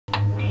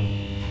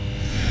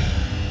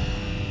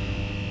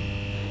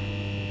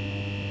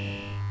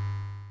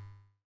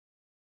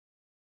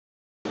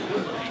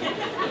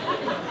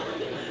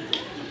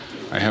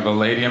I have a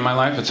lady in my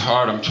life. It's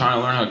hard. I'm trying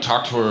to learn how to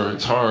talk to her.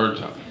 It's hard.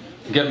 I'm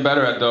getting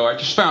better at it, though. I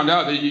just found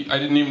out that I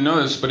didn't even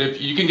know this, but if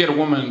you can get a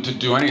woman to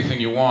do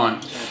anything you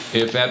want,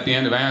 if at the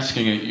end of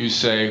asking it you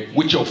say,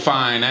 "With your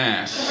fine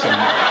ass."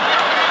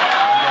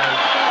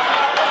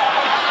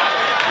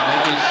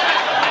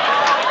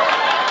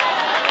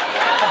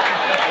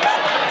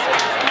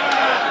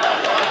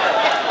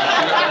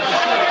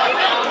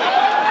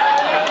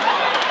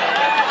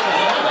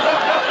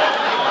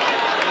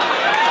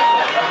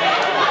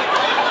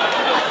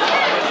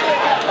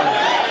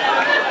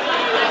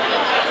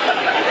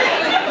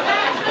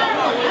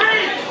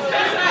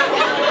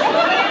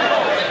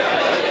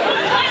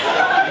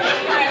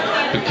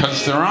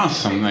 Because they're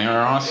awesome. They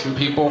are awesome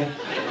people.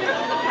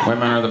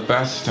 Women are the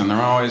best, and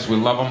they're always, we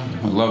love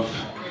them. We love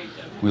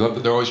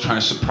that they're always trying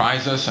to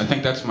surprise us. I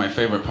think that's my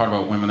favorite part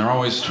about women. They're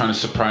always trying to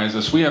surprise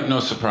us. We have no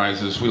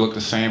surprises. We look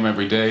the same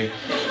every day.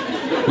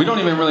 We don't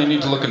even really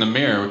need to look in the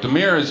mirror. The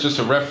mirror is just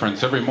a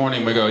reference. Every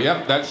morning we go,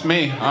 "Yep, that's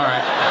me. All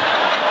right.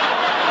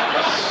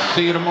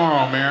 See you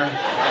tomorrow, mirror.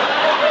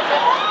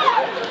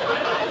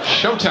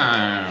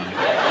 Showtime."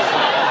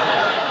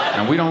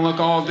 And we don't look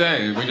all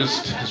day. We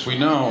just, because we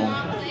know.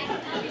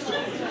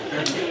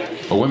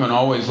 But women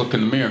always look in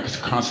the mirror because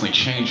they're constantly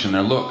changing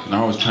their look, and they're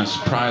always trying to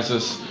surprise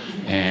us.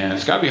 And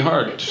it's got to be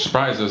hard to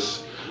surprise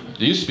us. It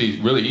used to be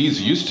really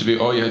easy. It used to be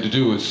all you had to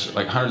do was,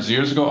 like hundreds of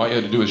years ago, all you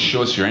had to do was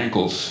show us your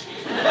ankles.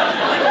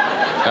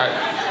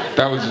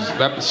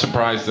 That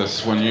surprised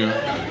us when we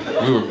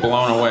were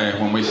blown away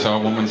when we saw a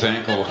woman's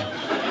ankle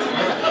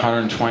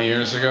 120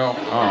 years ago.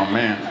 Oh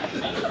man.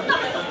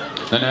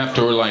 Then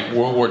after like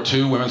World War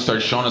II, women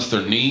started showing us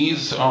their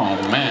knees.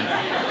 Oh man.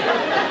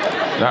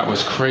 That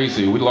was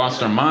crazy. We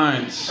lost our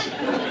minds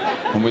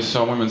when we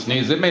saw women's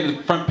knees. They made the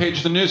front page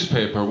of the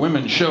newspaper.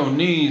 Women show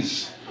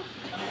knees.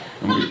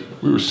 And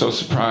we were so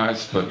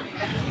surprised, but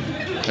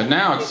and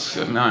now it's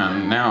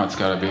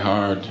got to be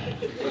hard.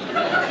 It's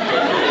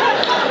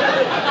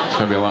got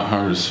to be a lot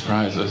harder to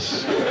surprise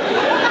us.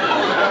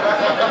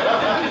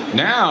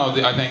 Now,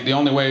 I think the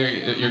only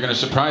way you're going to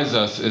surprise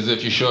us is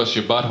if you show us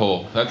your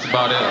butthole. That's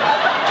about it.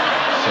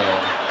 So,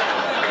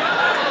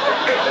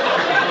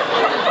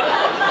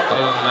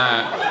 other than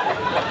that,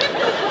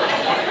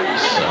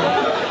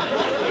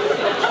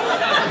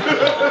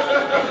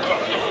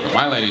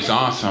 my lady's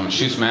awesome.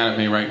 She's mad at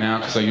me right now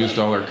because I used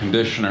all her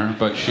conditioner,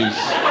 but she's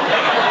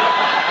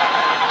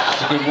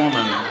a good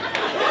woman.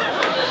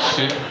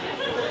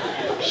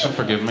 She'll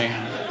forgive me.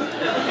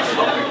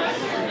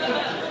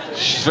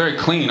 She's very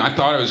clean. I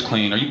thought I was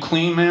clean. Are you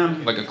clean,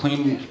 man? Like a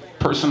clean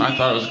person? I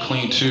thought I was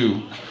clean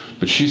too.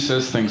 But she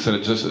says things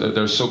that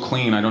they're so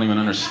clean I don't even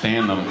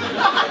understand them.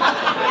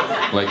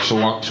 Like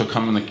she'll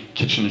come in the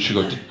kitchen and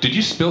she'll go, "Did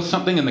you spill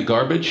something in the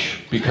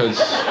garbage?" Because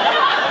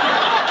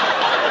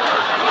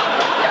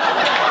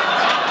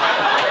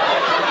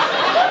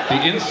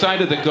the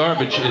inside of the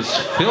garbage is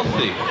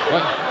filthy.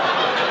 What?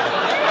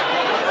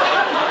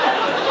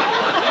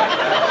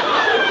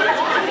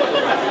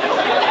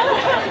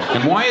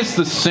 And why is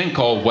the sink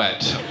all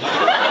wet?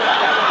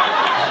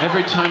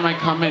 Every time I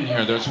come in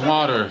here, there's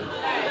water.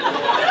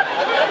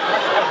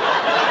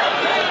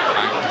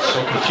 I'm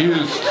so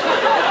confused.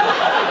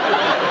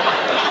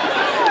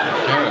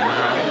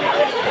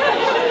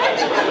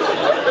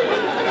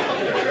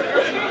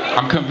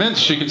 I'm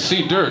convinced she can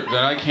see dirt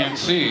that I can't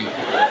see.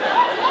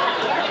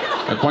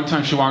 Like one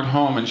time she walked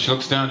home and she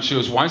looks down and she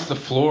goes, "Why is the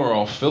floor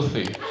all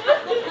filthy?"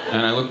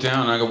 And I look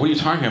down and I go, "What are you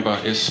talking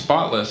about? It's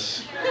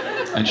spotless."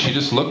 And she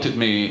just looked at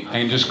me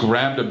and just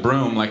grabbed a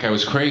broom like I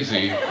was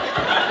crazy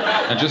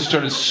and just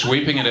started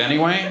sweeping it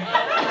anyway.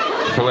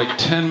 For like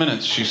 10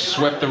 minutes she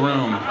swept the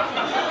room.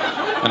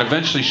 And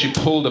eventually she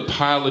pulled a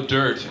pile of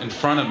dirt in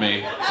front of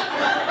me.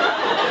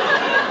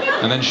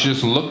 And then she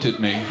just looked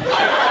at me.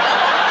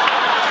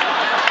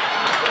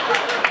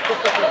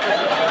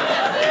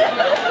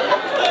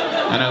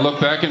 And I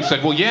looked back and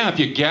said, "Well, yeah, if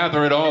you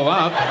gather it all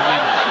up."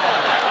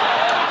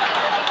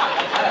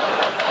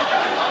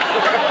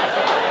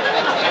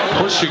 Of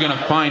course you're gonna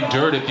find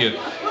dirt if you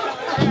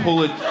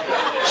pull it,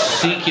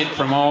 seek it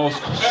from all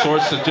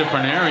sorts of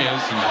different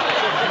areas. And